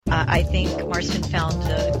I think Marston found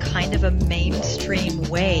a kind of a mainstream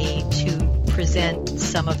way to present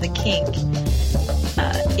some of the kink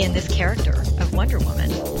in this character of Wonder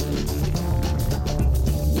Woman.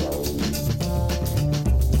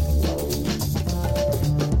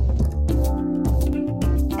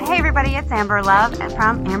 Hey everybody, it's Amber Love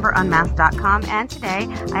from AmberUnmasked.com, and today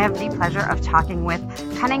I have the pleasure of talking with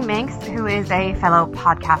Cunning Minx, who is a fellow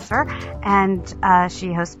podcaster, and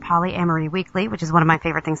she hosts Polyamory Weekly, which is one of my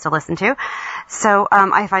favorite things to listen to. So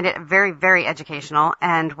I find it very, very educational,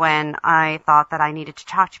 and when I thought that I needed to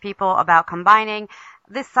talk to people about combining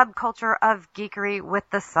this subculture of geekery with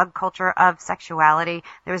the subculture of sexuality,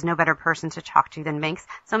 there was no better person to talk to than Minx.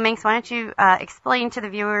 So Minx, why don't you explain to the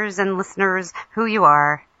viewers and listeners who you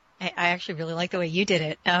are? I actually really like the way you did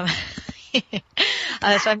it. So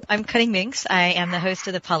I'm Cunning Minx. I am the host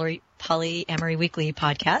of the Polyamory Weekly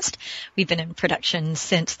podcast. We've been in production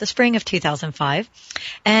since the spring of 2005.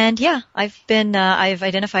 And yeah, I've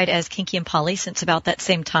identified as kinky and poly since about that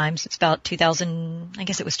same time, since about 2000, I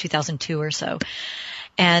guess it was 2002 or so.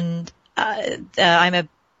 And I'm a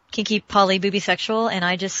kinky poly boobisexual, and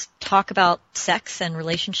I just talk about sex and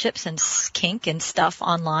relationships and kink and stuff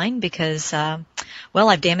online because,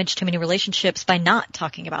 I've damaged too many relationships by not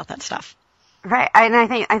talking about that stuff. Right, and I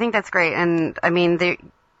think that's great. And I mean,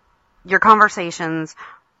 your conversations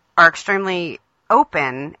are extremely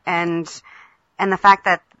open, and the fact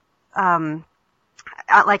that I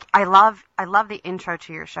love the intro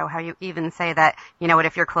to your show. How you even say that, you know what,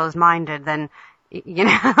 if you're closed-minded, then you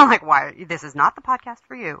know, like, why, this is not the podcast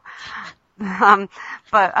for you.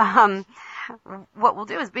 What we'll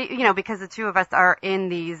do is because the two of us are in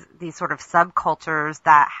these sort of subcultures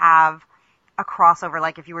that have a crossover,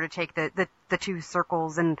 like if you were to take the two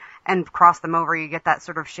circles and cross them over, you get that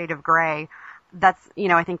sort of shade of gray. That's,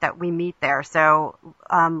 I think that we meet there. So,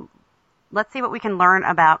 let's see what we can learn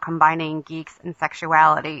about combining geeks and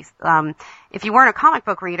sexuality. If you weren't a comic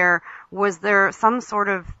book reader, was there some sort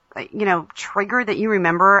of trigger that you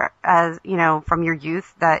remember as, from your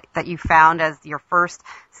youth that you found as your first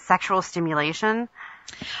sexual stimulation?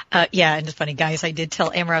 Yeah, and it's funny, guys, I did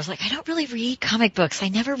tell Amber, I was like, I don't really read comic books. I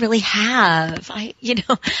never really have. I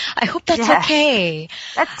hope that's okay.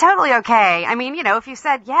 That's totally okay. I mean, if you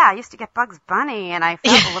said, yeah, I used to get Bugs Bunny and I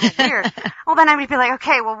felt a little weird, well, then I would be like,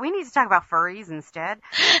 okay, well, we need to talk about furries instead.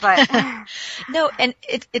 But no, and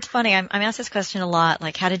it's funny. I'm asked this question a lot,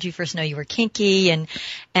 like, how did you first know you were kinky, and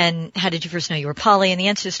how did you first know you were poly? And the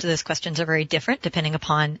answers to those questions are very different depending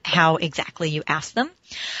upon how exactly you ask them.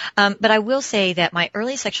 But I will say that my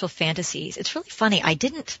early sexual fantasies, it's really funny. I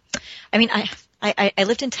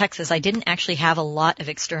lived in Texas. I didn't actually have a lot of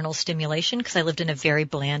external stimulation because I lived in a very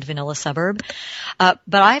bland vanilla suburb. But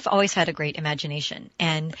I've always had a great imagination.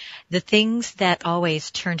 And the things that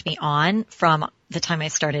always turned me on from the time I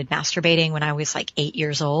started masturbating when I was like 8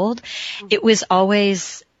 years old, it was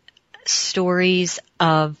always stories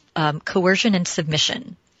of coercion and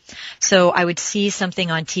submission. So I would see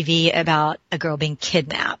something on TV about a girl being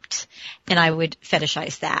kidnapped, and I would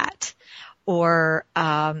fetishize that. Or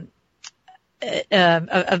of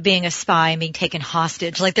being a spy and being taken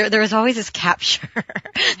hostage. Like there was always this capture.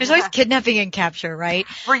 There's always kidnapping and capture, right?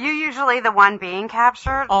 Were you usually the one being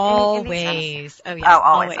captured? Always. Oh, yes.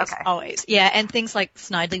 Always. Okay. Always. Yeah, and things like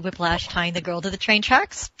Snidely Whiplash tying the girl to the train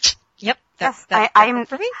tracks. Yep. Yes, I'm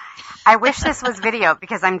for me. I wish this was video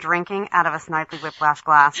because I'm drinking out of a Snidely Whiplash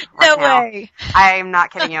glass right no now. Way. I'm not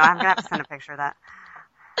kidding you. I'm going to have to send a picture of that.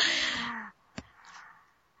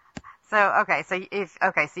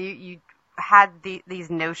 So you had these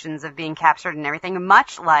notions of being captured and everything,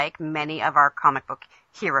 much like many of our comic book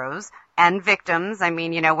heroes and victims. I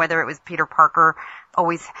mean, whether it was Peter Parker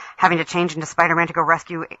always having to change into Spider-Man to go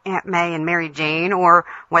rescue Aunt May and Mary Jane, or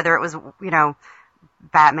whether it was,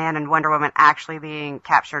 Batman and Wonder Woman actually being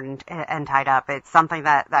captured and tied up. It's something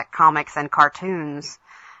that comics and cartoons,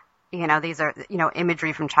 these are,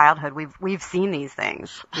 imagery from childhood. We've seen these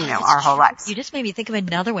things, our whole lives. You just made me think of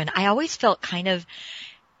another one. I always felt kind of,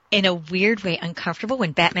 in a weird way, uncomfortable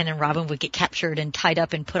when Batman and Robin would get captured and tied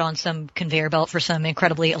up and put on some conveyor belt for some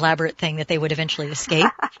incredibly elaborate thing that they would eventually escape.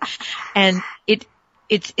 And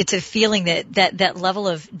it's a feeling that level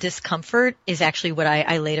of discomfort is actually what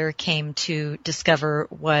I later came to discover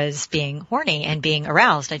was being horny and being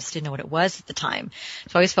aroused. I just didn't know what it was at the time.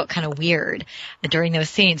 So I always felt kind of weird during those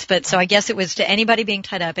scenes. But so I guess it was to anybody being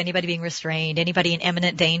tied up, anybody being restrained, anybody in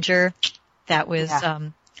imminent danger, that was,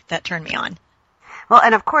 that turned me on. Well,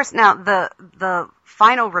 and of course now the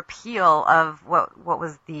final repeal of what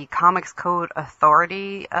was the Comics Code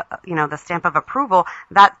Authority, the stamp of approval,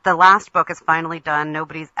 that the last book is finally done.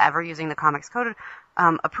 Nobody's ever using the Comics Code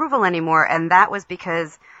approval anymore, and that was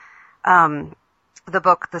because the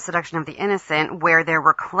book The Seduction of the Innocent, where there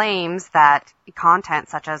were claims that content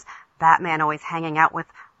such as Batman always hanging out with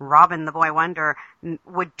Robin the Boy Wonder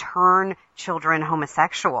would turn children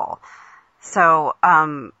homosexual. So,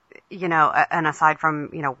 you know, and aside from,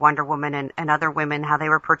 you know, Wonder Woman and other women, how they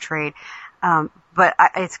were portrayed. But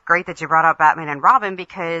it's great that you brought up Batman and Robin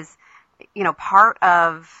because, you know, part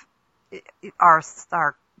of our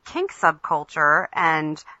kink subculture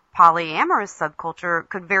and polyamorous subculture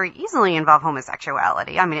could very easily involve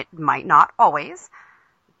homosexuality. I mean, it might not always,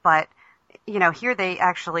 but, you know, here they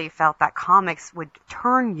actually felt that comics would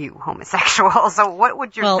turn you homosexual. So what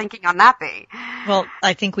would your thinking on that be? Well,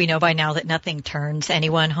 I think we know by now that nothing turns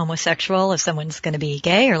anyone homosexual. If someone's going to be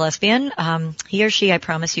gay or lesbian, he or she, I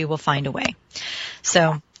promise you, will find a way.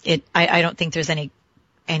 So I don't think there's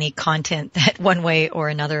any content that one way or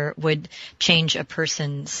another would change a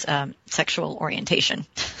person's sexual orientation.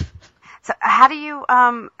 So how do you,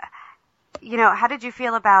 you know, how did you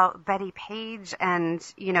feel about Betty Page? And,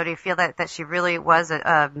 you know, do you feel that she really was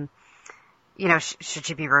you know, should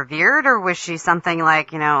she be revered, or was she something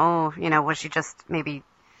like, you know, was she just maybe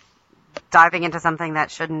diving into something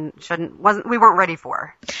that we weren't ready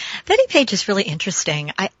for? Betty Page is really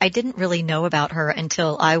interesting. I didn't really know about her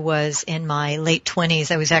until I was in my late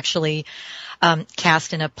 20s. I was actually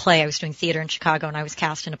cast in a play. I was doing theater in Chicago, and I was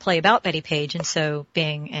cast in a play about Betty Page. And so,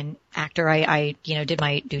 being an actor, I you know, did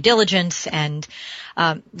my due diligence and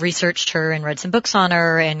researched her and read some books on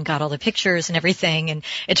her and got all the pictures and everything. And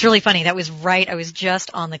it's really funny. That was right. I was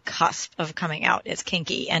just on the cusp of coming out as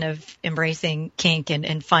kinky and of embracing kink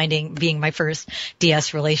and being my first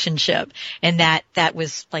DS relationship. And that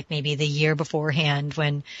was like maybe the year beforehand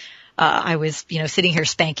when I was, you know, sitting here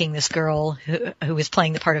spanking this girl who was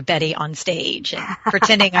playing the part of Betty on stage and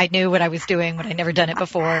pretending I knew what I was doing when I'd never done it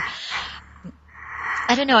before.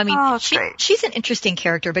 I don't know. I mean, she's an interesting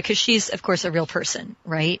character because she's, of course, a real person,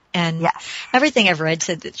 right? And yes. Everything I've read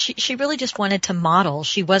said that she really just wanted to model.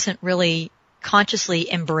 She wasn't really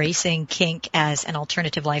consciously embracing kink as an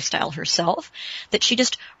alternative lifestyle herself, that she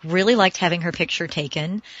just really liked having her picture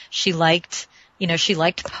taken. She liked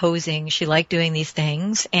posing. She liked doing these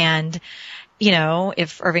things. And, you know,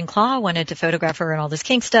 if Irving Klaw wanted to photograph her and all this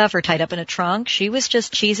kink stuff or tied up in a trunk, she was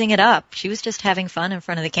just cheesing it up. She was just having fun in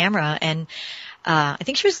front of the camera. And I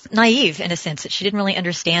think she was naive in a sense that she didn't really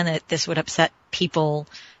understand that this would upset people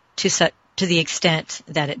to the extent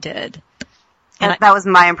that it did. And that was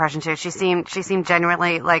my impression too. She seemed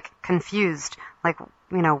genuinely like confused. Like,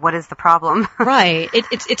 you know, what is the problem? Right.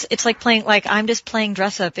 It's like playing, like I'm just playing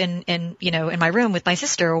dress up in my room with my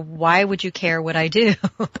sister. Why would you care what I do?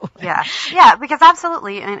 Yeah. Yeah, because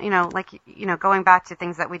absolutely. And, you know, like, you know, going back to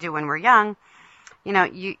things that we do when we're young, you know,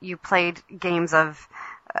 you played games of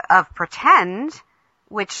pretend,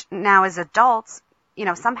 which now as adults, you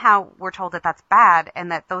know, somehow we're told that that's bad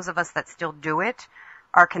and that those of us that still do it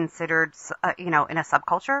are considered, you know, in a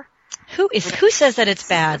subculture. Who says that it's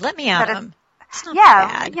bad? Let me at them. Yeah,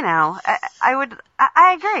 bad. You know,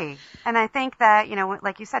 I agree. And I think that, you know,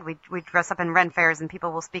 like you said, we dress up in Ren fairs and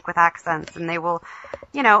people will speak with accents and they will,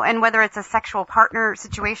 you know, and whether it's a sexual partner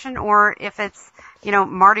situation or if it's, you know,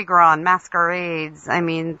 Mardi Gras and masquerades, I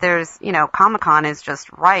mean, there's, you know, Comic-Con is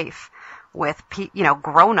just rife with, you know,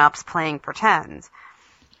 grown-ups playing pretend.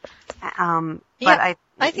 But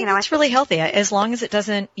I think it's really healthy as long as it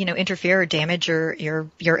doesn't, you know, interfere or damage your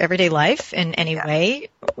everyday life in any way.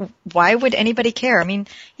 Why would anybody care? I mean,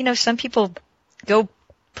 you know, some people go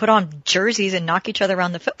put on jerseys and knock each other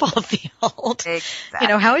around the football field. Exactly. You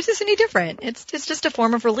know, how is this any different? It's just a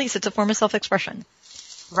form of release. It's a form of self-expression.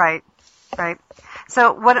 Right. Right.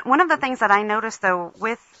 So one of the things that I noticed though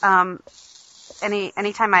with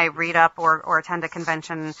anytime I read up or attend a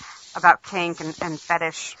convention about kink and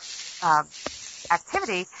fetish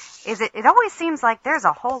activity is it always seems like there's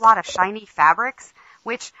a whole lot of shiny fabrics,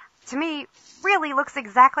 which to me really looks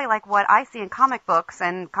exactly like what I see in comic books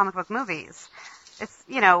and comic book movies. It's,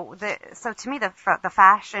 you know, so to me the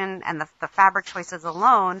fashion and the fabric choices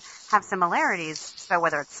alone have similarities. So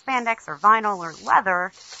whether it's spandex or vinyl or leather,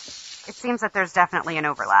 it seems that there's definitely an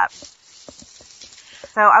overlap.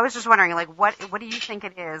 So I was just wondering, like, what do you think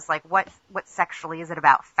it is? Like, what sexually is it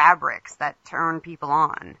about fabrics that turn people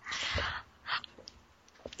on?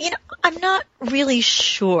 You know, I'm not really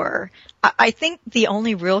sure. I think the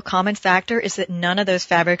only real common factor is that none of those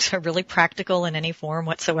fabrics are really practical in any form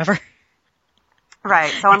whatsoever.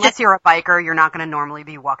 Right. So unless you're a biker, you're not going to normally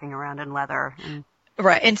be walking around in leather.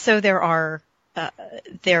 Right. And so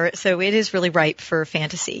so it is really ripe for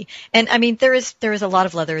fantasy. And I mean, there is a lot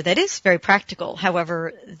of leather that is very practical.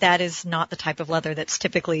 However, that is not the type of leather that's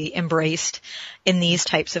typically embraced in these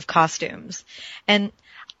types of costumes. And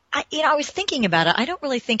I was thinking about it. I don't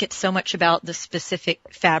really think it's so much about the specific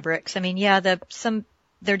fabrics. I mean, yeah, there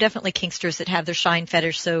are definitely kinksters that have their shine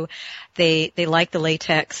fetish, so they like the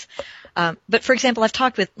latex. But for example, I've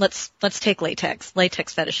talked with, let's take latex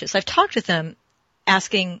fetishes. I've talked with them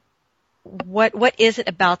asking what is it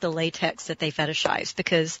about the latex that they fetishize?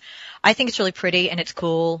 Because I think it's really pretty and it's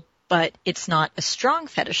cool, but it's not a strong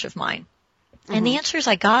fetish of mine. Mm-hmm. And the answers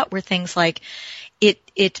I got were things like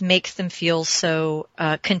it makes them feel so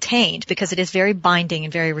contained because it is very binding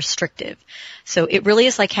and very restrictive. So it really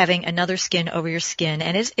is like having another skin over your skin,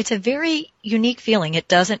 and it's a very unique feeling. It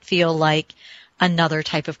doesn't feel like another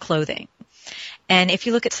type of clothing. And if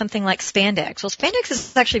you look at something like spandex, well, spandex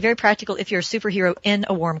is actually very practical if you're a superhero in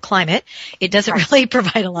a warm climate. It doesn't really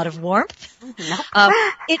provide a lot of warmth. Nope.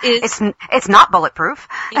 It is. It's not bulletproof.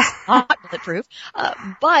 It's not bulletproof.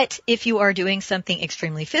 But if you are doing something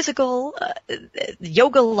extremely physical,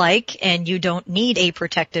 yoga-like, and you don't need a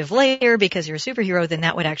protective layer because you're a superhero, then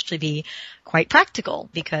that would actually be quite practical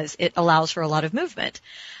because it allows for a lot of movement.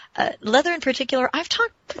 Leather in particular, I've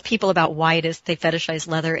talked to people about why it is they fetishize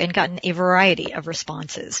leather and gotten a variety of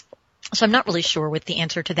responses. So I'm not really sure what the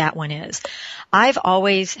answer to that one is. I've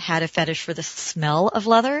always had a fetish for the smell of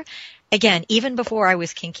leather. Again, even before I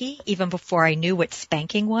was kinky, even before I knew what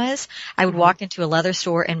spanking was, I would walk into a leather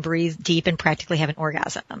store and breathe deep and practically have an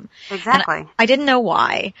orgasm. Exactly. And I didn't know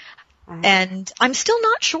why. And I'm still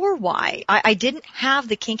not sure why. I didn't have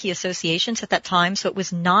the kinky associations at that time, so it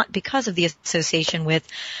was not because of the association with,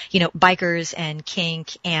 bikers and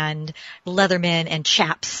kink and leathermen and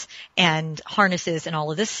chaps and harnesses and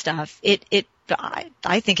all of this stuff.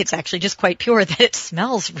 I think it's actually just quite pure that it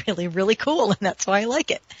smells really, really cool, and that's why I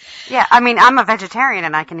like it. Yeah, I mean, I'm a vegetarian,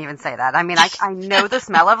 and I can even say that. I mean, I know the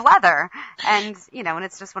smell of leather, and, and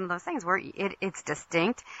it's just one of those things where it's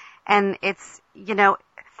distinct, and it's,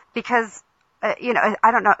 because, I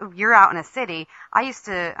don't know, you're out in a city. I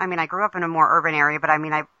grew up in a more urban area, but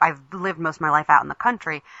I've lived most of my life out in the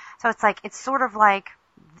country. So it's sort of like,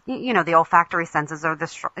 the olfactory senses are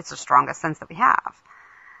it's the strongest sense that we have.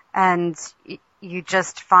 And you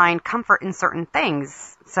just find comfort in certain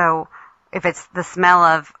things. So if it's the smell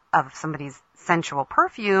of somebody's sensual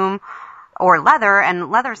perfume or leather,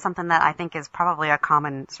 and leather is something that I think is probably a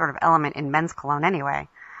common sort of element in men's cologne anyway.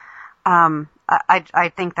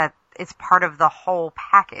 I think that it's part of the whole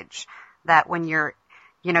package that when you're,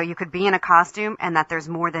 you could be in a costume and that there's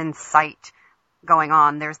more than sight going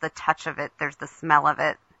on. There's the touch of it. There's the smell of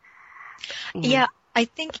it. Yeah, I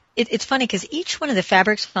think it's funny because each one of the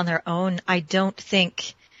fabrics on their own, I don't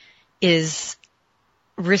think is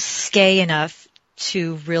risque enough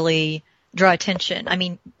to really draw attention. I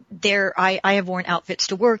mean, I have worn outfits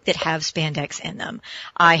to work that have spandex in them.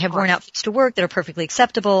 I have worn outfits to work that are perfectly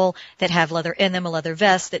acceptable, that have leather in them, a leather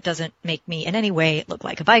vest that doesn't make me in any way look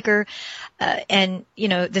like a biker. And,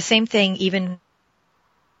 the same thing even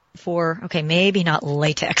for, maybe not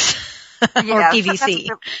latex or PVC.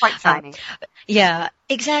 That's quite shiny. Yeah,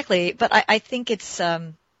 exactly. But I think it's,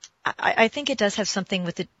 I think it does have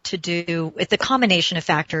something to do with the combination of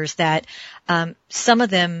factors that, some of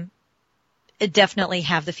them definitely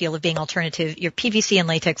have the feel of being alternative. Your PVC and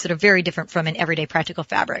latex that are very different from an everyday practical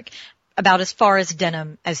fabric, about as far as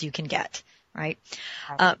denim as you can get, right?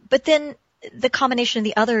 But then the combination of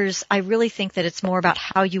the others, I really think that it's more about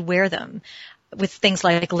how you wear them. With things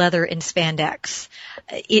like leather and spandex,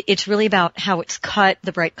 it's really about how it's cut,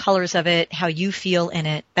 the bright colors of it, how you feel in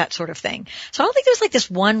it, that sort of thing. So I don't think there's like this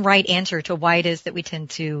one right answer to why it is that we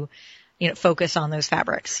tend to, focus on those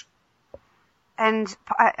fabrics. And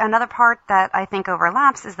another part that I think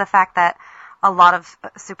overlaps is the fact that a lot of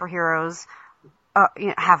superheroes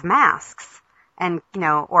have masks and,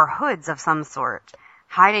 or hoods of some sort,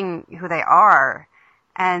 hiding who they are.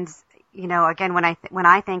 And, again, when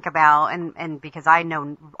I think about, and because I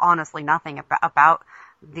know honestly nothing about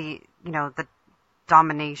the, the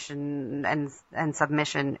domination and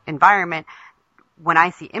submission environment, when I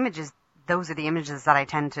see images, those are the images that I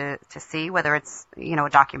tend to see, whether it's, a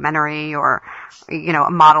documentary or, a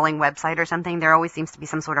modeling website or something. There always seems to be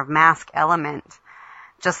some sort of mask element,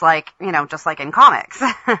 just like in comics.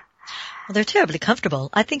 Well, they're terribly comfortable.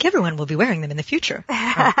 I think everyone will be wearing them in the future.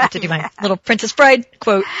 I have to do my little Princess Bride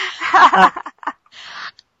quote.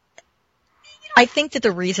 I think that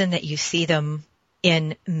the reason that you see them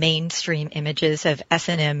in mainstream images of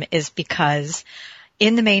S&M is because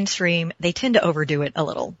in the mainstream, they tend to overdo it a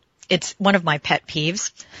little. It's one of my pet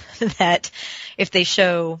peeves that if they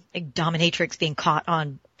show a dominatrix being caught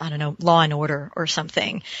on I don't know, Law and Order or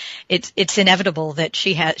something. It's inevitable that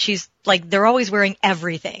she's like, they're always wearing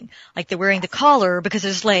everything. Like they're wearing the collar because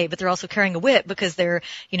they're a slave, but they're also carrying a whip because they're,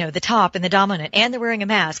 the top and the dominant, and they're wearing a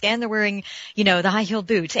mask, and they're wearing, the high-heeled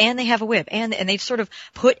boots, and they have a whip, and they've sort of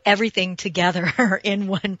put everything together in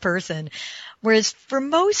one person. Whereas for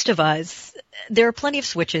most of us, there are plenty of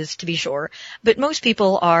switches to be sure, but most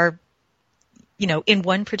people are, in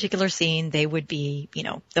one particular scene, they would be,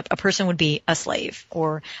 a person would be a slave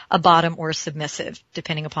or a bottom or a submissive,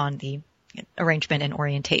 depending upon the arrangement and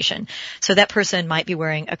orientation. So that person might be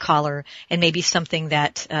wearing a collar and maybe something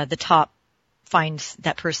that the top finds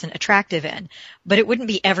that person attractive in, but it wouldn't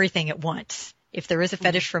be everything at once. If there is a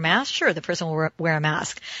fetish for masks, sure, the person will wear a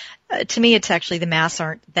mask. To me, it's actually the masks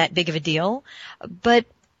aren't that big of a deal, but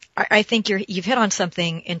I think you've hit on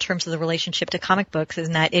something in terms of the relationship to comic books,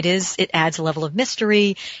 in that it adds a level of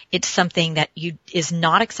mystery. It's something that is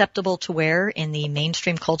not acceptable to wear in the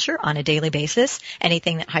mainstream culture on a daily basis.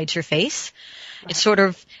 Anything that hides your face. Right. It's sort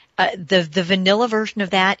of the vanilla version of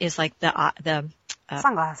that is like the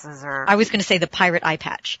sunglasses, or I was going to say the pirate eye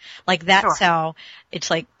patch. Like that's sure. how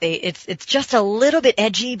it's like it's just a little bit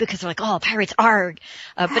edgy because they're like, oh, pirates arg,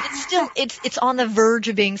 but it's still it's on the verge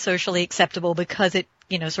of being socially acceptable because it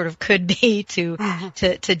sort of could be to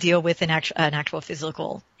deal with an actual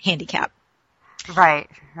physical handicap. Right.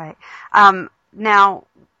 Now,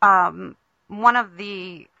 one of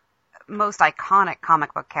the most iconic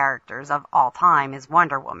comic book characters of all time is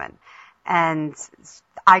Wonder Woman. And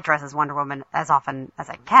I dress as Wonder Woman as often as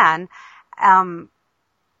I can. And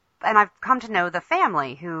I've come to know the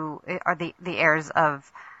family, who are the heirs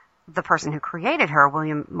of the person who created her,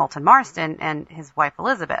 William Moulton Marston, and his wife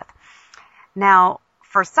Elizabeth. Now,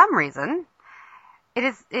 for some reason,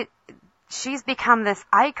 she's become this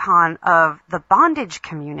icon of the bondage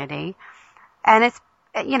community, and it's,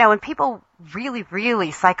 and people really,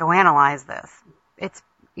 really psychoanalyze this. It's,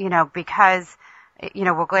 because,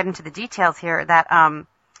 we'll get into the details here, that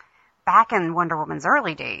back in Wonder Woman's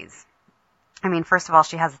early days, first of all,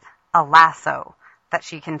 she has a lasso that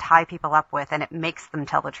she can tie people up with, and it makes them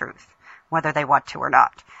tell the truth, whether they want to or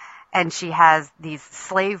not. And she has these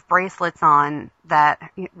slave bracelets on that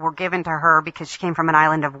were given to her because she came from an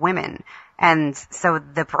island of women. And so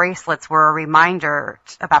the bracelets were a reminder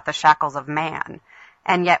about the shackles of man.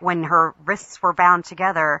 And yet when her wrists were bound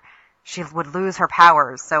together, she would lose her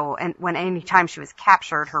powers. So when any time she was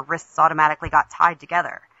captured, her wrists automatically got tied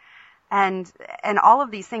together. And all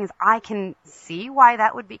of these things, I can see why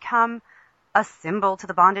that would become a symbol to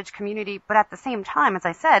the bondage community. But at the same time, as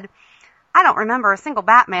I said, I don't remember a single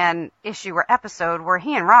Batman issue or episode where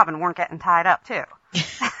he and Robin weren't getting tied up too.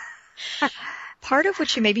 Part of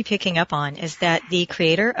what you may be picking up on is that the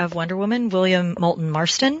creator of Wonder Woman, William Moulton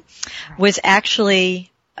Marston, was actually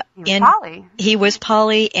he was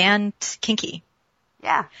poly and kinky.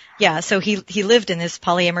 Yeah. Yeah, so he lived in this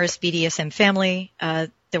polyamorous BDSM family.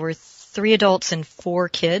 There were 3 adults and 4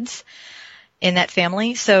 kids in that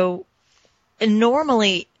family. So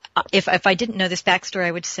normally, if I didn't know this backstory,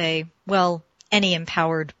 I would say, well, any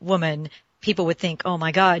empowered woman, people would think, oh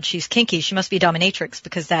my God, she's kinky. She must be a dominatrix,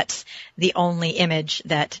 because that's the only image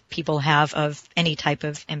that people have of any type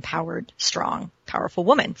of empowered, strong, powerful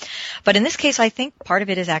woman. But in this case, I think part of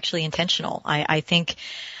it is actually intentional. I think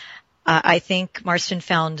Marston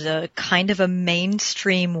found a kind of a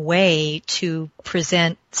mainstream way to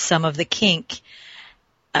present some of the kink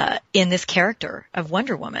in this character of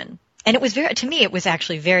Wonder Woman. And it was to me, it was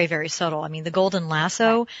actually very, very subtle. The golden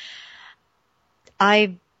lasso,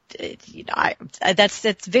 that's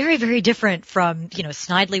very, very different from,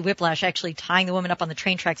 Snidely Whiplash actually tying the woman up on the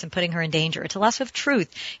train tracks and putting her in danger. It's a lasso of truth.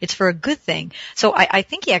 It's for a good thing. So I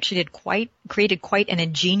think he actually created quite an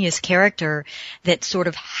ingenious character that sort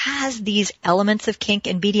of has these elements of kink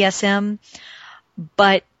and BDSM,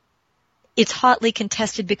 but it's hotly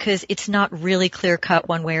contested because it's not really clear cut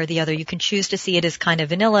one way or the other. You can choose to see it as kind of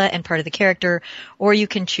vanilla and part of the character, or you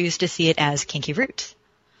can choose to see it as kinky roots.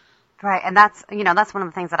 Right, and that's one of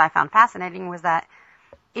the things that I found fascinating, was that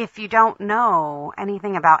if you don't know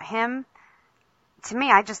anything about him, to me,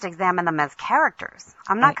 I just examine them as characters.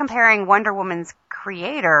 I'm not comparing Wonder Woman's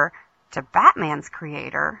creator to Batman's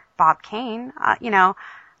creator, Bob Kane. I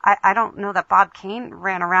don't know that Bob Kane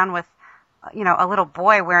ran around with, a little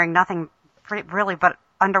boy wearing nothing really but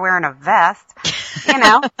underwear and a vest,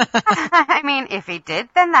 if he did,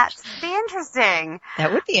 then that'd be interesting.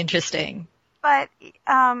 That would be interesting. But,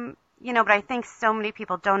 but I think so many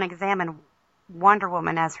people don't examine Wonder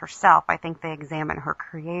Woman as herself. I think they examine her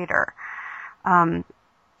creator. But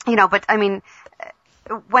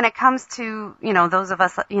when it comes to, those of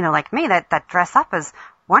us, like me that dress up as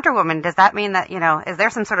Wonder Woman, does that mean that, is there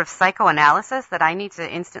some sort of psychoanalysis that I need to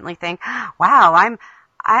instantly think, wow,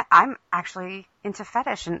 I'm actually into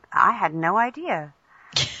fetish and I had no idea.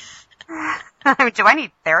 I mean, do I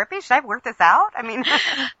need therapy? Should I work this out? I mean,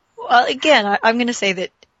 well, again, I'm going to say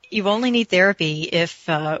that you only need therapy if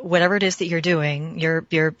whatever it is that you're doing,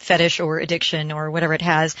 your fetish or addiction or whatever it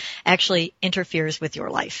has, actually interferes with your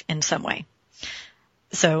life in some way.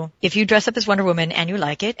 So if you dress up as Wonder Woman and you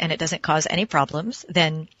like it and it doesn't cause any problems,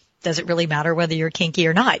 then does it really matter whether you're kinky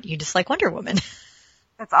or not? You just like Wonder Woman.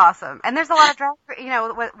 That's awesome. And there's a lot of drag,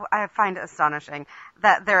 what I find astonishing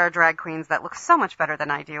that there are drag queens that look so much better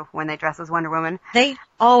than I do when they dress as Wonder Woman. They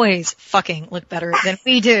always fucking look better than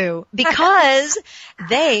we do because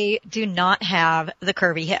they do not have the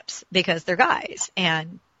curvy hips because they're guys.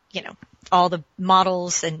 And, all the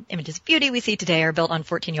models and images of beauty we see today are built on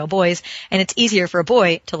 14-year-old boys, and it's easier for a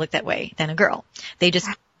boy to look that way than a girl. They just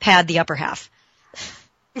pad the upper half.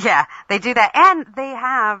 Yeah, they do that. And they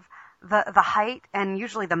have the height and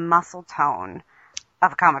usually the muscle tone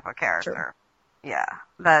of a comic book character. True. Yeah,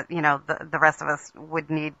 that, the rest of us would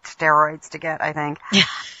need steroids to get, I think.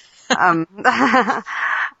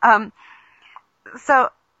 So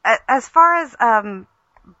as far as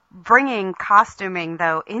bringing costuming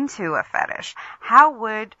though into a fetish,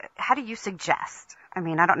 how do you suggest? I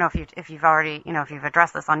mean, I don't know if you've already, if you've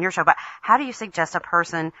addressed this on your show, but how do you suggest a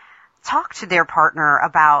person talk to their partner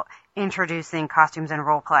about introducing costumes and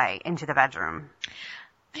role play into the bedroom?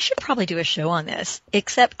 I should probably do a show on this,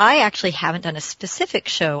 except I actually haven't done a specific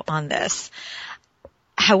show on this.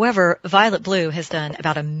 However, Violet Blue has done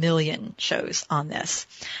about 1 million shows on this,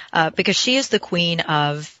 because she is the queen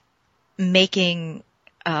of making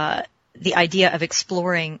the idea of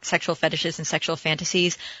exploring sexual fetishes and sexual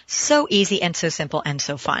fantasies so easy and so simple and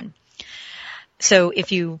so fun. So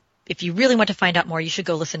if you really want to find out more, you should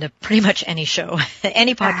go listen to pretty much any show,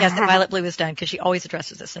 any podcast that Violet Blue has done, because she always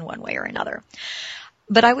addresses this in one way or another.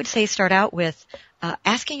 But I would say start out with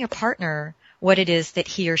asking your partner what it is that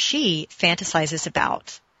he or she fantasizes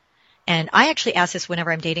about. And I actually ask this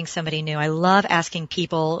whenever I'm dating somebody new. I love asking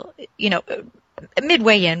people,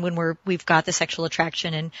 midway in when we've got the sexual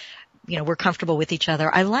attraction and, we're comfortable with each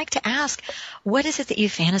other. I like to ask, what is it that you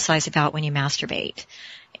fantasize about when you masturbate?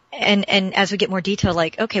 And as we get more detail,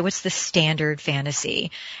 like, okay, what's the standard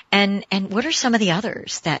fantasy? And what are some of the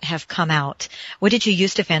others that have come out? What did you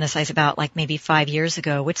used to fantasize about, like maybe 5 years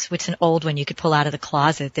ago? What's an old one you could pull out of the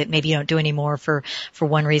closet that maybe you don't do anymore for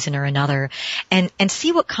one reason or another? And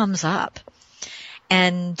see what comes up.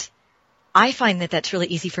 And I find that that's really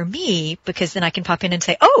easy for me because then I can pop in and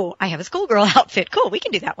say, oh, I have a schoolgirl outfit. Cool, we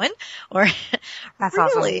can do that one. Or, that's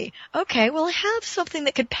really? Awesome. Okay, well, I have something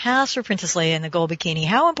that could pass for Princess Leia in the gold bikini.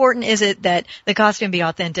 How important is it that the costume be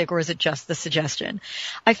authentic, or is it just the suggestion?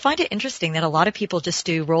 I find it interesting that a lot of people just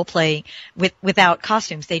do role play without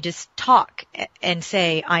costumes. They just talk and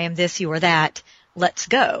say, I am this, you are that, let's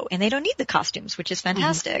go. And they don't need the costumes, which is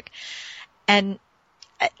fantastic. Mm-hmm. And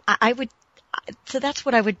so that's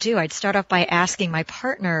what I would do. I'd start off by asking my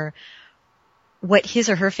partner what his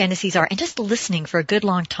or her fantasies are and just listening for a good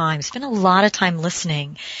long time. Spend a lot of time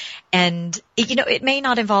listening. And, it may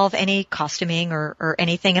not involve any costuming or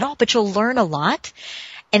anything at all, but you'll learn a lot.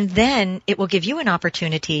 And then it will give you an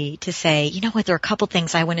opportunity to say, you know what, there are a couple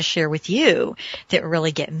things I want to share with you that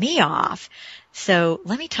really get me off. So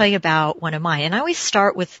let me tell you about one of mine. And I always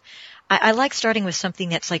start with, I like starting with something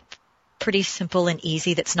that's like pretty simple and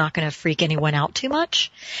easy that's not going to freak anyone out too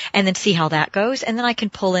much, and then see how that goes. And then I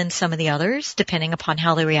can pull in some of the others depending upon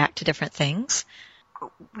how they react to different things.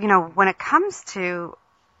 When it comes to,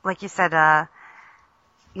 like you said,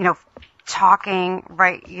 talking,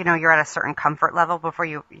 right, you're at a certain comfort level before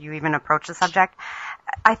you even approach the subject.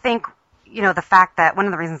 I think, the fact that one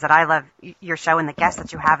of the reasons that I love your show and the guests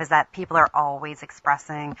that you have is that people are always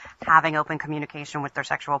expressing, having open communication with their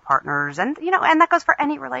sexual partners. And, and that goes for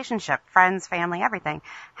any relationship, friends, family, everything,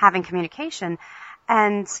 having communication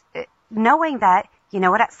and knowing that,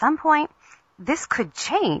 at some point this could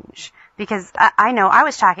change, because I know I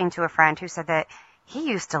was talking to a friend who said that he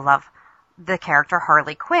used to love the character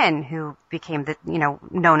Harley Quinn, who became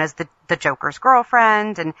known as the Joker's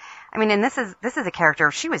girlfriend. And I mean, and this is a character,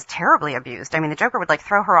 she was terribly abused. I mean, the Joker would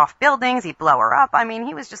throw her off buildings, he'd blow her up. I mean,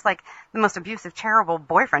 he was just the most abusive, terrible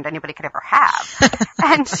boyfriend anybody could ever have.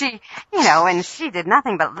 And she, and she did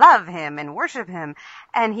nothing but love him and worship him.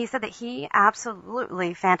 And he said that he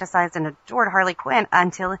absolutely fantasized and adored Harley Quinn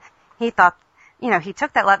until he thought, he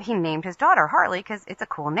took that love, he named his daughter Harley because it's a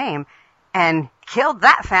cool name, and killed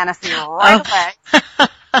that fantasy right away.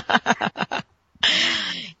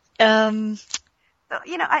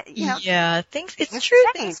 Yeah, it's true.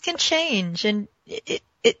 Things can change, and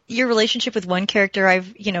your relationship with one character,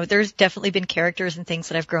 there's definitely been characters and things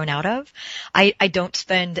that I've grown out of. I don't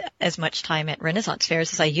spend as much time at Renaissance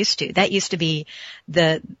fairs as I used to. That used to be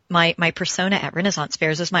my persona at Renaissance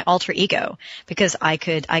fairs was my alter ego, because I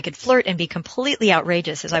could flirt and be completely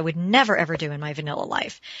outrageous, as I would never ever do in my vanilla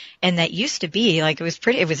life. And that used to be like, it was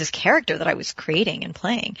this character that I was creating and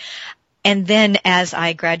playing. And then as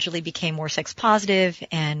I gradually became more sex positive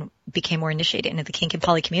and became more initiated into the kink and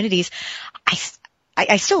poly communities,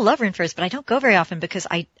 I still love Ren Fairs, but I don't go very often because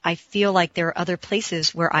I feel like there are other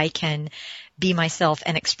places where I can be myself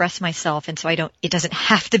and express myself, and so it doesn't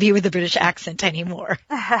have to be with a British accent anymore.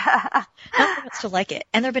 Not to like it.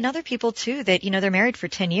 And there have been other people too that, they're married for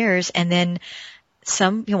 10 years, and then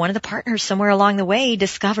one of the partners somewhere along the way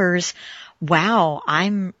discovers, wow,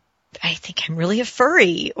 I think I'm really a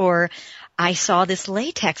furry, or I saw this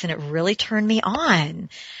latex and it really turned me on.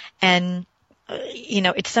 And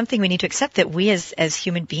it's something we need to accept, that we as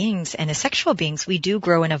human beings and as sexual beings, we do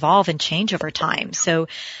grow and evolve and change over time. So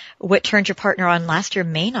what turned your partner on last year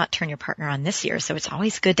may not turn your partner on this year. So it's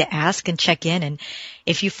always good to ask and check in. And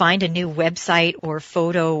if you find a new website or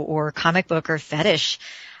photo or comic book or fetish,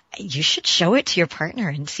 you should show it to your partner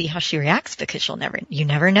and see how she reacts, because you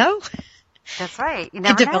never know. That's right. You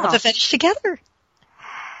never know. Develop a fetish together.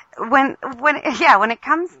 When it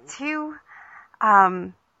comes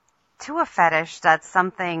to a fetish that's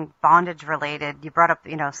something bondage related, you brought up,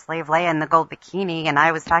 Slave Leia and the gold bikini, and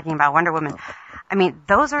I was talking about Wonder Woman. I mean,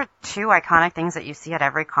 those are two iconic things that you see at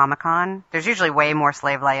every Comic-Con. There's usually way more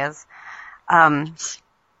Slave Leias.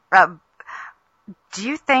 Do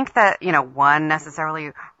you think that, one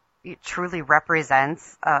necessarily truly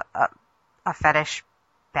represents a fetish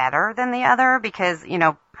better than the other? Because,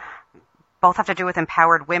 both have to do with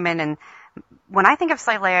empowered women. And when I think of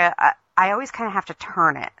Slave Leia, I always kind of have to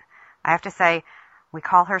turn it. I have to say, we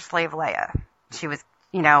call her Slave Leia. She was,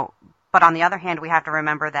 but on the other hand, we have to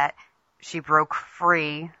remember that she broke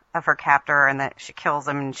free of her captor and that she kills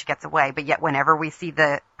him and she gets away. But yet whenever we see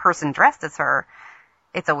the person dressed as her,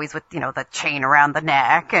 it's always with, the chain around the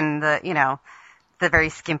neck and the very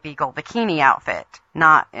skimpy gold bikini outfit.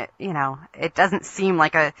 Not, it doesn't seem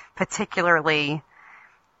like a particularly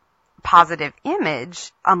positive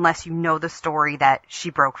image unless you know the story that she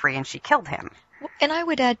broke free and she killed him. And I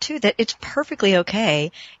would add too that it's perfectly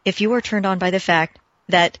okay if you are turned on by the fact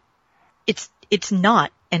that it's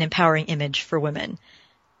not an empowering image for women.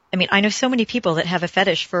 I mean, I know so many people that have a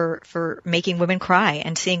fetish for making women cry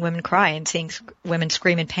and seeing women cry and seeing women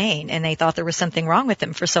scream in pain, and they thought there was something wrong with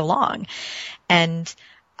them for so long. And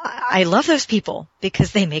I love those people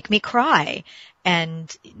because they make me cry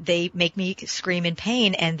and they make me scream in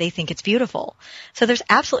pain and they think it's beautiful. So there's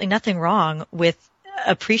absolutely nothing wrong with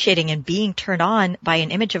appreciating and being turned on by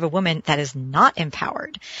an image of a woman that is not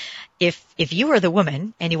empowered. If you are the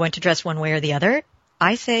woman and you want to dress one way or the other,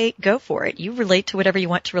 I say go for it. You relate to whatever you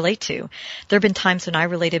want to relate to. There have been times when I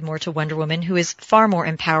related more to Wonder Woman, who is far more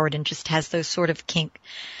empowered and just has those sort of kink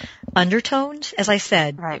undertones. As I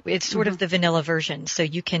said, right. It's sort of the vanilla version. So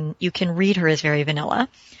you can read her as very vanilla,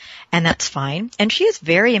 and that's fine. And she is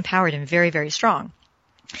very empowered and very, very strong.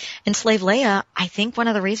 And Slave Leia, I think one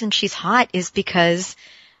of the reasons she's hot is because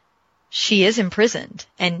she is imprisoned.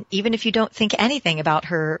 And even if you don't think anything about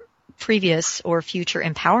her previous or future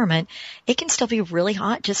empowerment, it can still be really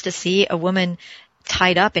hot just to see a woman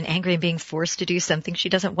tied up and angry and being forced to do something she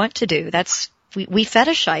doesn't want to do. We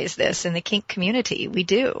fetishize this in the kink community. We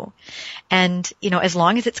do. And, as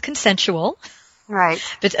long as it's consensual. Right.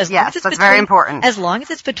 But that's very important. As long as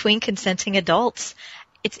it's between consenting adults,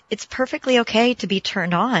 it's perfectly okay to be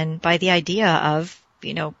turned on by the idea of,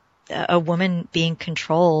 a woman being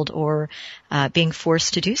controlled or being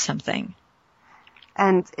forced to do something.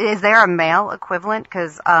 And is there a male equivalent?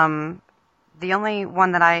 Because the only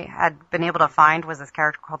one that I had been able to find was this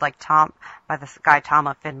character called Tom, by this guy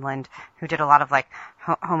Tom Finland, who did a lot of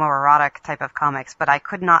homoerotic type of comics, but I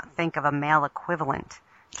could not think of a male equivalent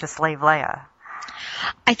to Slave Leia.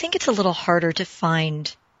 I think it's a little harder to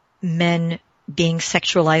find men being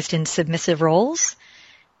sexualized in submissive roles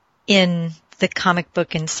in the comic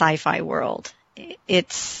book and sci-fi world.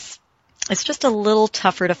 It's just a little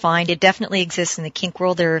tougher to find. It definitely exists in the kink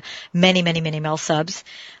world. There are many, many, many male subs.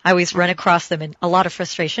 I always run across them in a lot of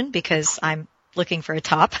frustration because I'm looking for a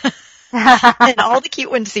top. And all the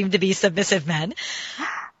cute ones seem to be submissive men.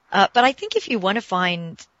 But I think if you want to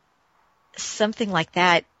find something like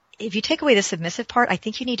that, if you take away the submissive part, I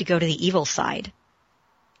think you need to go to the evil side,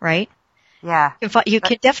 right? Yeah. You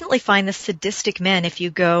can definitely find the sadistic men if you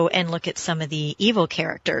go and look at some of the evil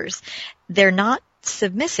characters. They're not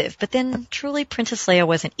submissive, but then truly Princess Leia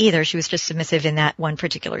wasn't either. She was just submissive in that one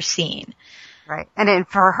particular scene. Right. And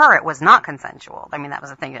for her, it was not consensual. I mean, that was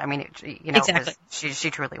the thing. I mean, Exactly. She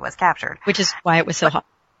truly was captured. Which is why it was so hot.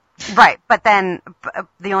 Right. But then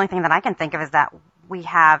the only thing that I can think of is that we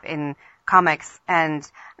have in comics, and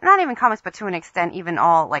not even comics, but to an extent, even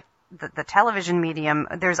all like the television medium,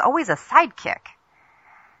 there's always a sidekick.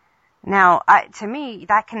 Now, to me,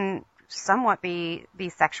 that can somewhat be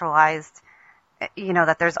sexualized,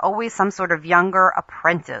 that there's always some sort of younger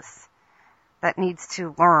apprentice that needs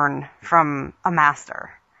to learn from a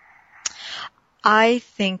master. I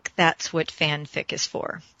think that's what fanfic is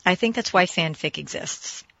for. I think that's why fanfic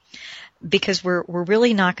exists. Because we're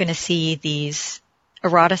really not going to see these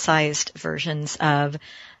eroticized versions of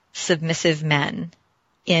submissive men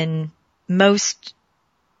in most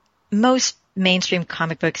mainstream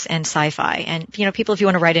comic books and sci-fi. And, people, if you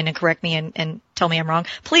want to write in and correct me and tell me I'm wrong,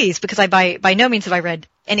 please, because I by no means have I read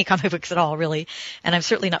any comic books at all, really. And I'm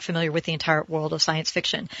certainly not familiar with the entire world of science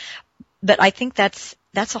fiction. But I think that's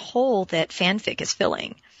a hole that fanfic is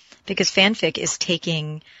filling, because fanfic is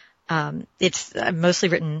taking, it's mostly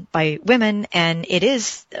written by women, and it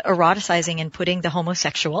is eroticizing and putting the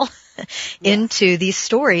homosexual into these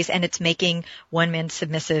stories, and it's making one man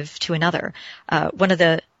submissive to another.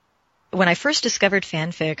 When I first discovered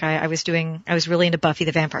fanfic, I was really into Buffy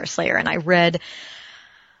the Vampire Slayer, and I read,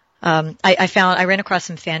 I ran across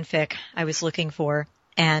some fanfic I was looking for,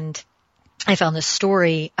 and I found this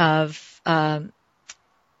story of,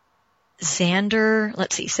 Xander,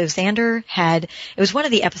 let's see. So Xander it was one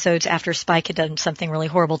of the episodes after Spike had done something really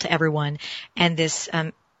horrible to everyone. And this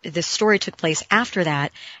story took place after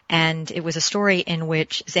that. And it was a story in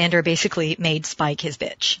which Xander basically made Spike his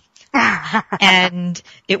bitch. And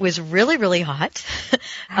it was really, really hot,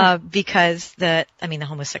 because the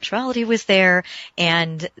homosexuality was there,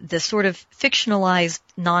 and the sort of fictionalized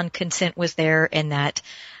non-consent was there, in that,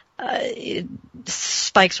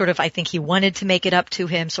 Spike I think he wanted to make it up to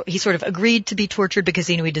him, so he sort of agreed to be tortured because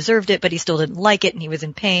he knew he deserved it, but he still didn't like it, and he was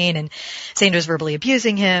in pain, and Xander's verbally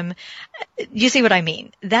abusing him. You see what I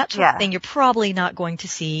mean? That sort of thing you're probably not going to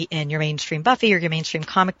see in your mainstream Buffy or your mainstream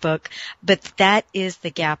comic book, but that is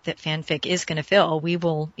the gap that fanfic is going to fill. We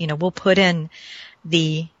will, we'll put in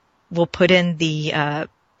the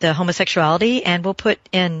homosexuality, and we'll put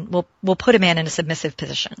a man in a submissive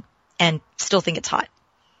position and still think it's hot.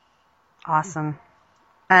 Awesome.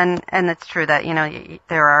 And it's true that,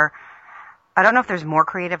 there are, I don't know if there's more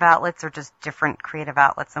creative outlets or just different creative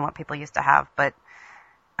outlets than what people used to have, but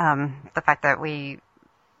the fact that we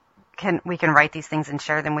can write these things and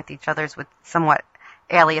share them with each other's with somewhat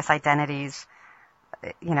alias identities,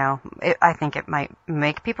 I think it might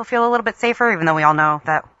make people feel a little bit safer, even though we all know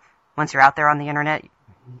that once you're out there on the internet,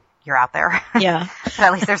 you're out there. Yeah. But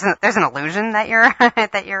at least there's an illusion that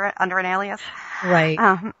you're under an alias. Right.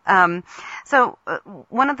 So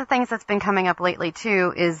one of the things that's been coming up lately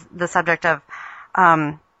too is the subject of,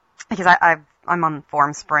 because I'm on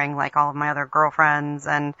Formspring like all of my other girlfriends,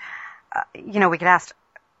 and we get asked,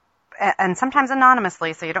 and sometimes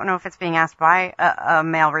anonymously, so you don't know if it's being asked by a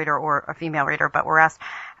male reader or a female reader, but we're asked,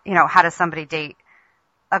 how does somebody date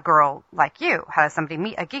a girl like you? How does somebody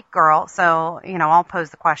meet a geek girl? So, I'll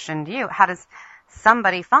pose the question to you. How does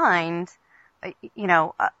somebody find,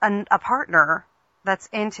 a partner that's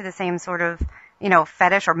into the same sort of,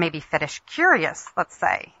 fetish, or maybe fetish curious, let's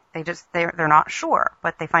say? They're not sure,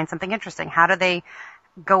 but they find something interesting. How do they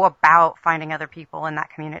go about finding other people in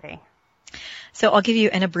that community? So I'll give you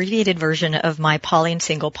an abbreviated version of my poly and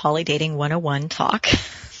single poly dating 101 talk.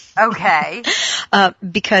 Okay.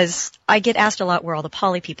 Because I get asked a lot where all the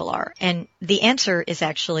poly people are. And the answer is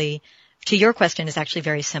actually, to your question, is actually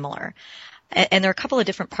very similar. And there are a couple of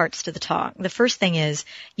different parts to the talk. The first thing is,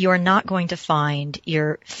 you're not going to find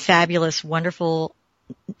your fabulous, wonderful,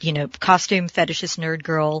 costume fetishist nerd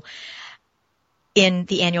girl in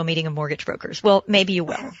the annual meeting of mortgage brokers. Well, maybe you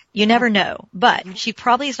will. You never know. But she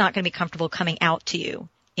probably is not going to be comfortable coming out to you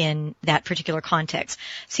in that particular context.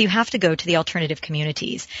 So you have to go to the alternative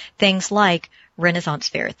communities. Things like Renaissance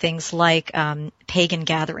Fair, things like pagan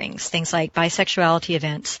gatherings, things like bisexuality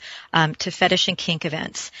events, to fetish and kink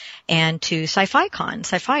events, and to Sci-Fi Con.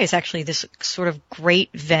 Sci-Fi is actually this sort of great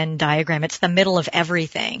Venn diagram. It's the middle of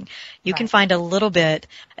everything. You can find a little bit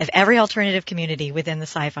of every alternative community within the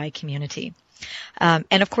sci-fi community. And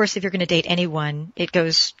of course, if you're going to date anyone, it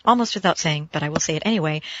goes almost without saying, but I will say it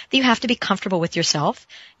anyway, that you have to be comfortable with yourself.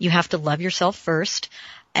 You have to love yourself first.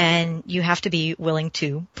 And you have to be willing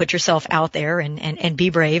to put yourself out there and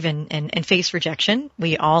be brave and face rejection.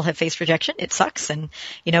 We all have faced rejection. It sucks, and,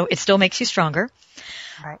 it still makes you stronger.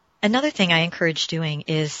 Right. Another thing I encourage doing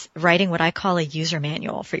is writing what I call a user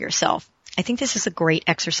manual for yourself. I think this is a great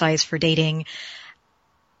exercise for dating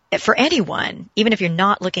for anyone, even if you're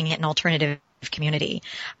not looking at an alternative community.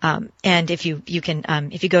 And if you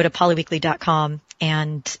go to polyweekly.com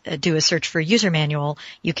and do a search for user manual,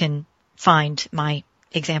 you can find my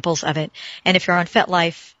examples of it. And if you're on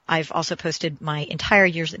FetLife, I've also posted my entire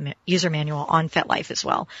user manual on FetLife as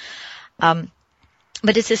well.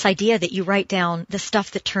 But it's this idea that you write down the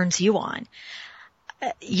stuff that turns you on.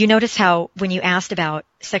 You notice how when you asked about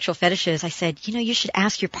sexual fetishes, I said, you should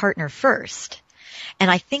ask your partner first. And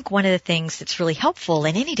I think one of the things that's really helpful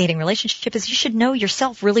in any dating relationship is you should know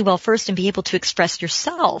yourself really well first and be able to express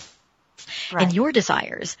yourself and your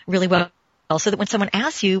desires really well, so that when someone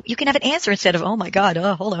asks you, you can have an answer instead of, oh my God,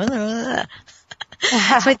 hold on.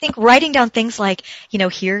 So I think writing down things like,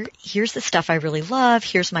 here's the stuff I really love.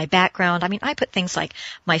 Here's my background. I mean, I put things like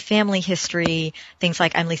my family history, things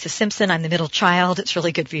like I'm Lisa Simpson. I'm the middle child. It's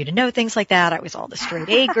really good for you to know things like that. I was all the straight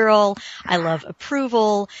A girl. I love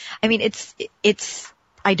approval. I mean,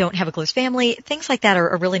 I don't have a close family. Things like that are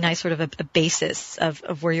a really nice sort of a basis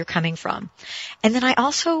of where you're coming from. And then I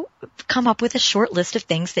also come up with a short list of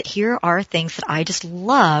things that here are things that I just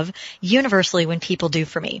love universally when people do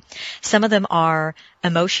for me. Some of them are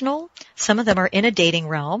emotional. Some of them are in a dating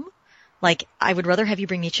realm. Like, I would rather have you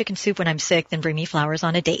bring me chicken soup when I'm sick than bring me flowers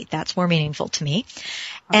on a date. That's more meaningful to me.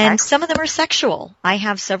 Okay. And some of them are sexual. I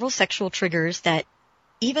have several sexual triggers that,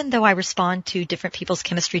 even though I respond to different people's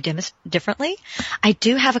chemistry differently, I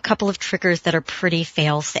do have a couple of triggers that are pretty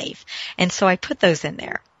fail-safe. And so I put those in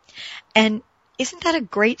there. And isn't that a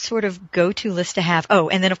great sort of go-to list to have? Oh,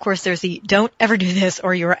 and then of course there's the don't ever do this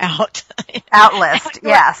or you're out. Out list,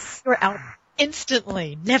 yes. You're out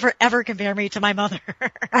instantly. Never ever compare me to my mother.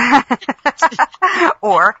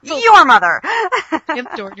 Or your mother. I'm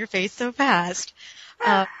throwing your face so fast.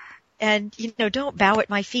 And, don't bow at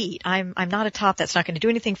my feet. I'm not a top. That's not going to do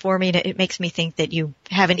anything for me. It makes me think that you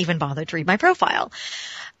haven't even bothered to read my profile.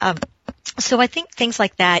 So I think things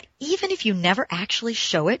like that, even if you never actually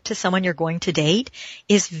show it to someone you're going to date,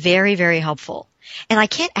 is very, very helpful. And I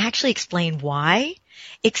can't actually explain why,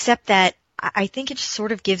 except that I think it just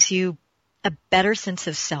sort of gives you a better sense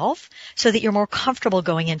of self so that you're more comfortable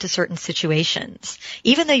going into certain situations.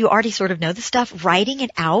 Even though you already sort of know the stuff, writing it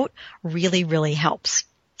out really, really helps.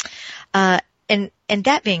 And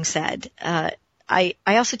that being said, I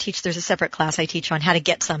also teach, there's a separate class I teach on how to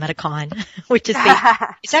get some at a con, which is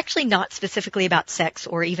it's actually not specifically about sex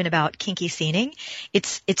or even about kinky scening.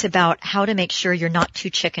 It's about how to make sure you're not too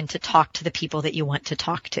chicken to talk to the people that you want to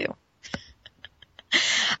talk to.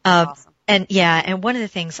 Awesome. And one of the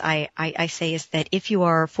things I say is that if you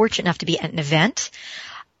are fortunate enough to be at an event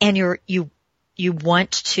and you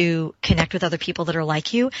want to connect with other people that are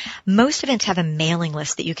like you, most events have a mailing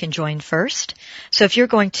list that you can join first. So if you're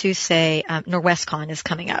going to, say, NorwestCon is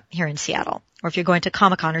coming up here in Seattle, or if you're going to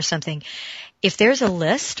Comic-Con or something, if there's a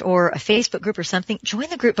list or a Facebook group or something, join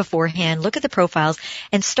the group beforehand, look at the profiles,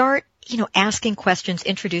 and start, asking questions,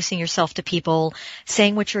 introducing yourself to people,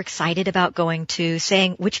 saying what you're excited about going to,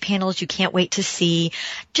 saying which panels you can't wait to see.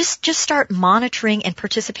 Just start monitoring and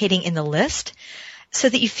participating in the list, so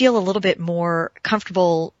that you feel a little bit more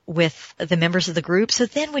comfortable with the members of the group. So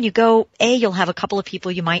then when you go, A, you'll have a couple of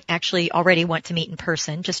people you might actually already want to meet in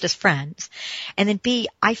person, just as friends. And then B,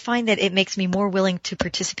 I find that it makes me more willing to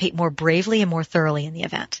participate more bravely and more thoroughly in the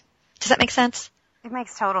event. Does that make sense? It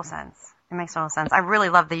makes total sense. I really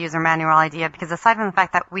love the user manual idea because aside from the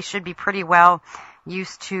fact that we should be pretty well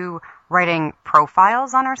used to writing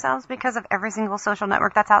profiles on ourselves because of every single social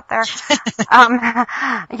network that's out there.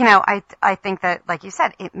 I think that, like you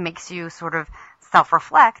said, it makes you sort of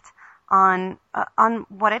self-reflect on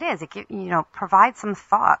what it is. It provides some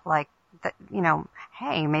thought, like that.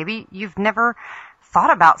 Hey, maybe you've never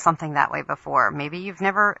thought about something that way before. Maybe you've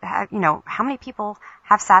never had. How many people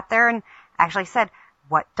have sat there and actually said,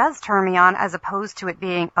 what does turn me on, as opposed to it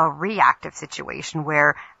being a reactive situation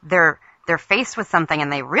where they're faced with something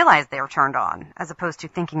and they realize they're turned on, as opposed to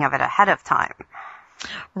thinking of it ahead of time.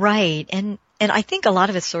 Right. And I think a lot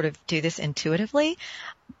of us sort of do this intuitively,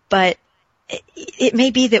 but it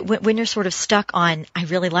may be that when you're sort of stuck on, I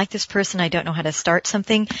really like this person, I don't know how to start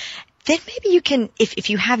something, then maybe you can, if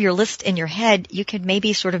you have your list in your head, you can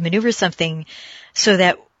maybe sort of maneuver something so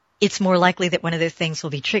that it's more likely that one of those things will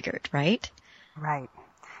be triggered, right? Right.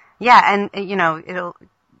 Yeah, and it'll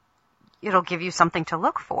give you something to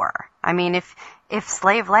look for. I mean, if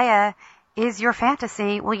Slave Leia is your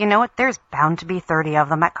fantasy, well, you know what? There's bound to be 30 of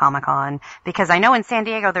them at Comic-Con, because I know in San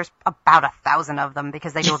Diego there's about 1,000 of them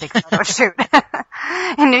because they do a big photo shoot.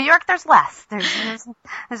 In New York, there's less. There's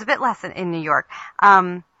a bit less in New York.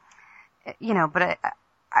 But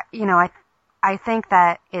I think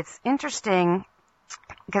that it's interesting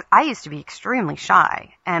because I used to be extremely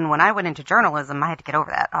shy. And when I went into journalism, I had to get over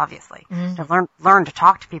that, obviously. To learn to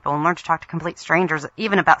talk to people and learn to talk to complete strangers,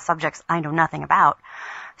 even about subjects I know nothing about.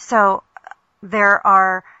 So there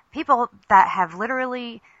are people that have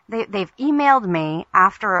literally, they've emailed me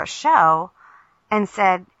after a show and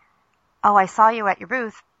said, oh, I saw you at your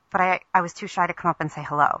booth, but I was too shy to come up and say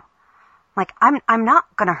hello. Like, I'm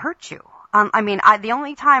not going to hurt you. The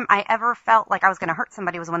only time I ever felt like I was going to hurt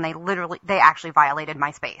somebody was when they actually violated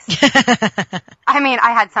my space.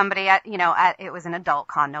 I had somebody it was an adult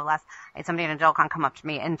con, no less. I had somebody at an adult con come up to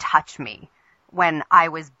me and touch me when I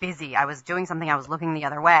was busy. I was doing something, I was looking the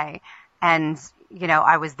other way. And,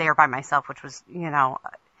 I was there by myself, which was,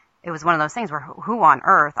 it was one of those things where who on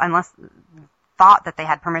earth, unless thought that they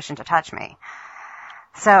had permission to touch me.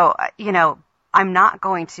 So, I'm not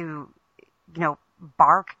going to,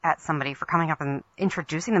 bark at somebody for coming up and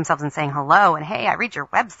introducing themselves and saying hello and, hey, I read your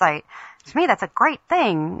website. To me, that's a great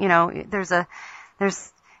thing. You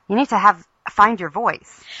need to find your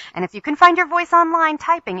voice. And if you can find your voice online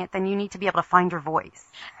typing it, then you need to be able to find your voice.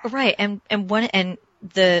 Right. And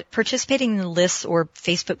the participating in the lists or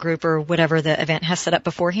Facebook group or whatever the event has set up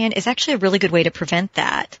beforehand is actually a really good way to prevent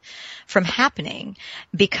that from happening,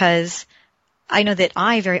 because I know that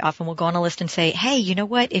I very often will go on a list and say, hey, you know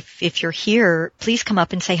what? If you're here, please come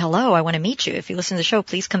up and say hello. I want to meet you. If you listen to the show,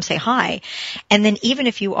 please come say hi. And then even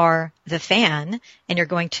if you are the fan and you're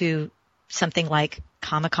going to something like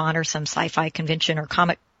Comic-Con or some sci-fi convention or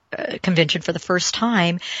comic convention for the first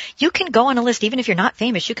time, you can go on a list. Even if you're not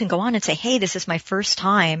famous, you can go on and say, hey, this is my first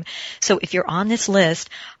time. So if you're on this list,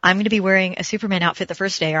 I'm going to be wearing a Superman outfit the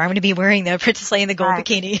first day, or I'm going to be wearing the Princess Leia in the gold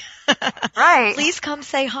bikini. Right. Please come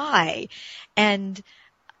say hi. And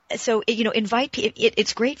so, invite people.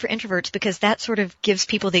 It's great for introverts because that sort of gives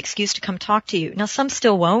people the excuse to come talk to you. Now, some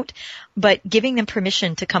still won't, but giving them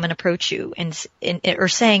permission to come and approach you or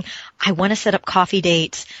saying, I want to set up coffee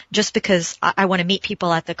dates just because I want to meet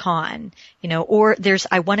people at the con, or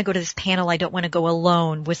I want to go to this panel. I don't want to go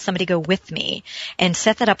alone. With somebody go with me, and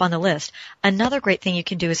set that up on the list. Another great thing you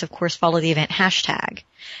can do is, of course, follow the event hashtag.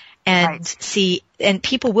 And see, and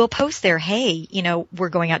people will post there, hey, we're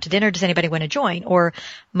going out to dinner. Does anybody want to join? Or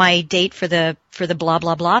my date for the blah,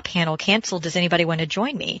 blah, blah panel canceled. Does anybody want to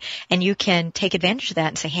join me? And you can take advantage of that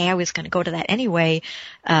and say, hey, I was going to go to that anyway.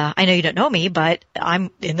 I know you don't know me, but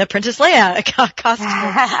I'm in the Princess Leia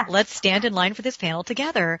costume. Let's stand in line for this panel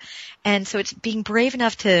together. And so it's being brave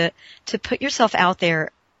enough to put yourself out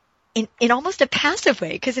there in almost a passive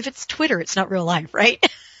way. Because if it's Twitter, it's not real life, right?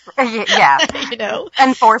 Yeah.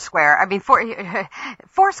 And Foursquare.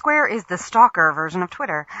 Foursquare is the stalker version of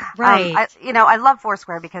Twitter. Right. I love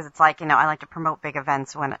Foursquare because it's like, I like to promote big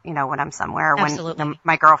events when I'm somewhere. Absolutely. When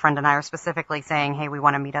my girlfriend and I are specifically saying, hey, we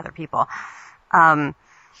want to meet other people. But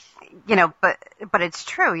it's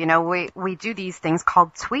true. We do these things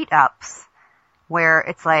called tweet ups where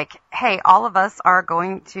it's like, hey, all of us are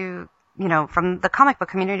going to, from the comic book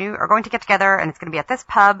community are going to get together, and it's going to be at this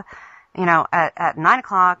pub. At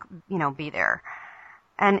 9:00, be there.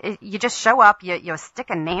 And you just show up, you stick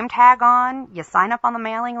a name tag on, you sign up on the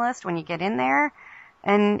mailing list when you get in there,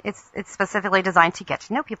 and it's specifically designed to get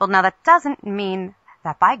to know people. Now, that doesn't mean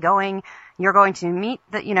that by going, you're going to meet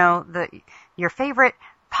your favorite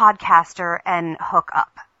podcaster and hook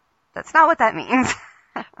up. That's not what that means.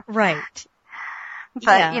 Right.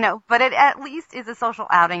 But, but it at least is a social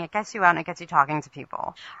outing. It gets you out and it gets you talking to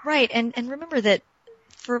people. Right. And remember that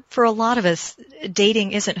for a lot of us,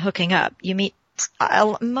 dating isn't hooking up. You meet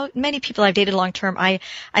many people I've dated long term. I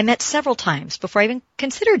met several times before I even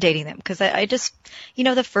considered dating them, because I just,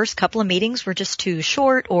 the first couple of meetings were just too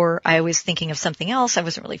short, or I was thinking of something else. I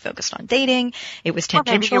wasn't really focused on dating. It was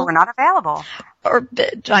tangential. Or maybe you were not available. Or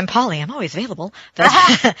I'm poly. I'm always available.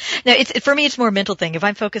 But no, for me, it's more a mental thing. If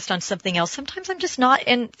I'm focused on something else, sometimes I'm just not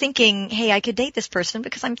thinking, hey, I could date this person,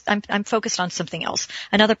 because I'm focused on something else,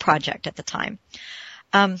 another project at the time.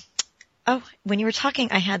 When you were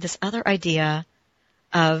talking, I had this other idea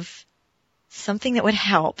of something that would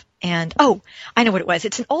help. And, I know what it was.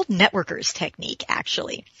 It's an old networkers technique,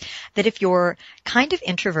 actually, that if you're kind of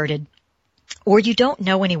introverted, or you don't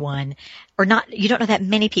know anyone, or you don't know that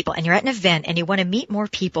many people, and you're at an event and you want to meet more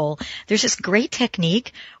people, there's this great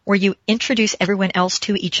technique where you introduce everyone else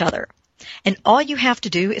to each other. And all you have to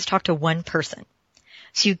do is talk to one person.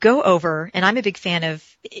 So you go over, and I'm a big fan of,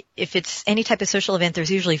 if it's any type of social event,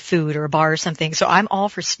 there's usually food or a bar or something. So I'm all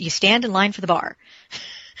for, you stand in line for the bar.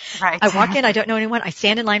 Right. I walk in, I don't know anyone, I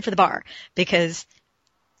stand in line for the bar, because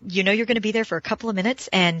you're going to be there for a couple of minutes,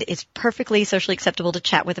 and it's perfectly socially acceptable to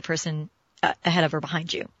chat with a person ahead of or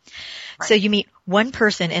behind you. Right. So you meet one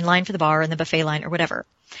person in line for the bar in the buffet line or whatever.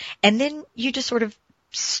 And then you just sort of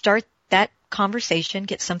start that conversation,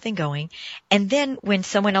 get something going. And then when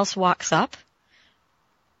someone else walks up,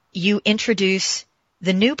 you introduce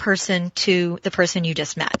the new person to the person you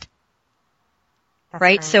just met. That's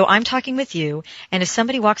right? great. So I'm talking with you, and if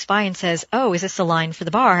somebody walks by and says, oh, is this the line for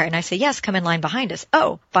the bar? And I say, yes, come in line behind us.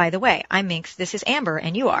 Oh, by the way, I'm Minx, this is Amber,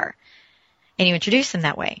 and you are. And you introduce them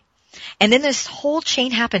that way. And then this whole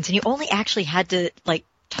chain happens, and you only actually had to, like,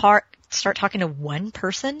 start talking to one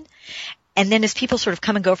person. And then as people sort of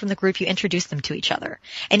come and go from the group, you introduce them to each other.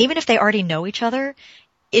 And even if they already know each other,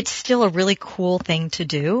 it's still a really cool thing to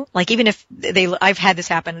do. Like, even if I've had this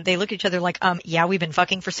happen, they look at each other like, yeah, we've been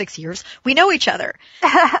fucking for 6 years. We know each other.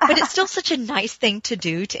 But it's still such a nice thing to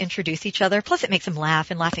do, to introduce each other. Plus it makes them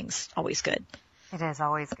laugh, and laughing's always good. It is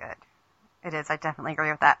always good. It is. I definitely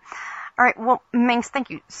agree with that. All right. Well, Minx, thank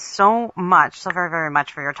you so much, so very, very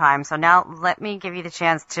much for your time. So now let me give you the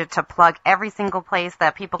chance to plug every single place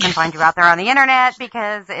that people can find you out there on the internet,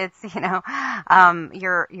 because it's,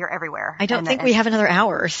 you're everywhere. I don't think we have another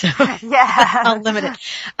hour, so yeah. I'll limit it.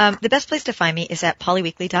 The best place to find me is at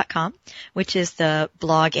polyweekly.com, which is the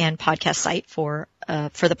blog and podcast site for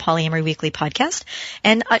the Polyamory Weekly podcast.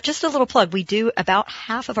 And just a little plug, we do about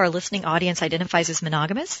half of our listening audience identifies as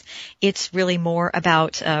monogamous. It's really more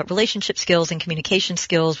about relationship skills and communication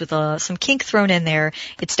skills with some kink thrown in there.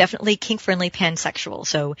 It's definitely kink-friendly, pansexual.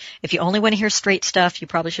 So if you only want to hear straight stuff, you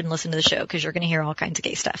probably shouldn't listen to the show, because you're going to hear all kinds of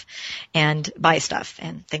gay stuff and bi stuff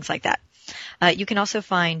and things like that. You can also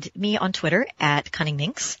find me on Twitter at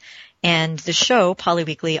CunningMinx. And the show,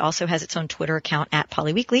 Polyweekly, also has its own Twitter account at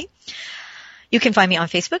Polyweekly. You can find me on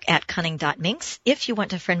Facebook at cunning.minx. If you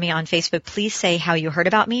want to friend me on Facebook, please say how you heard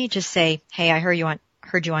about me. Just say, hey, I heard you on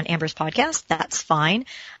Amber's podcast. That's fine.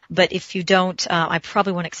 But if you don't, I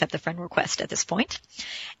probably won't accept the friend request at this point.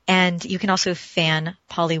 And you can also fan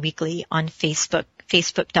Polyweekly on Facebook,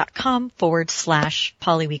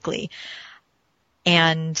 facebook.com/Polyweekly.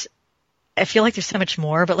 And I feel like there's so much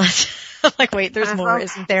more, but I'm like, wait, there's more,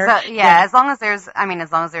 isn't there? So, yeah, as long as there's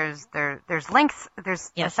links,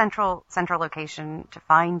 there's Yes. a central location to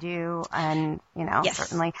find you, and Yes.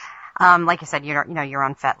 certainly, like you said, you're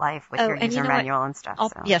on FetLife with your and user manual and stuff.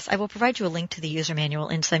 So. Yes, I will provide you a link to the user manual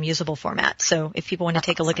in some usable format. So if people want to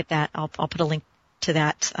take a look at that, I'll put a link to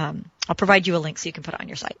that. I'll provide you a link so you can put it on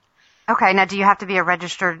your site. Okay, now do you have to be a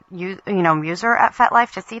registered user at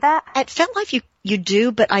FetLife to see that? At FetLife you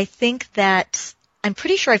do, but I think that I'm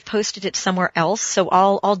pretty sure I've posted it somewhere else, so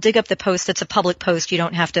I'll dig up the post. It's a public post. You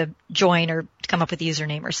don't have to join or come up with a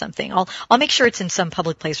username or something. I'll make sure it's in some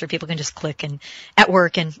public place where people can just click and at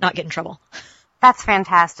work and not get in trouble. That's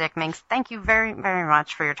fantastic, Minx. Thank you very, very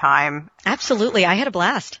much for your time. Absolutely. I had a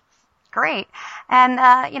blast. Great. And,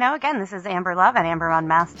 again, this is Amber Love at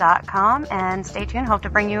amberunmasked.com, and stay tuned. Hope to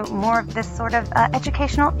bring you more of this sort of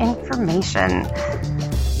educational information.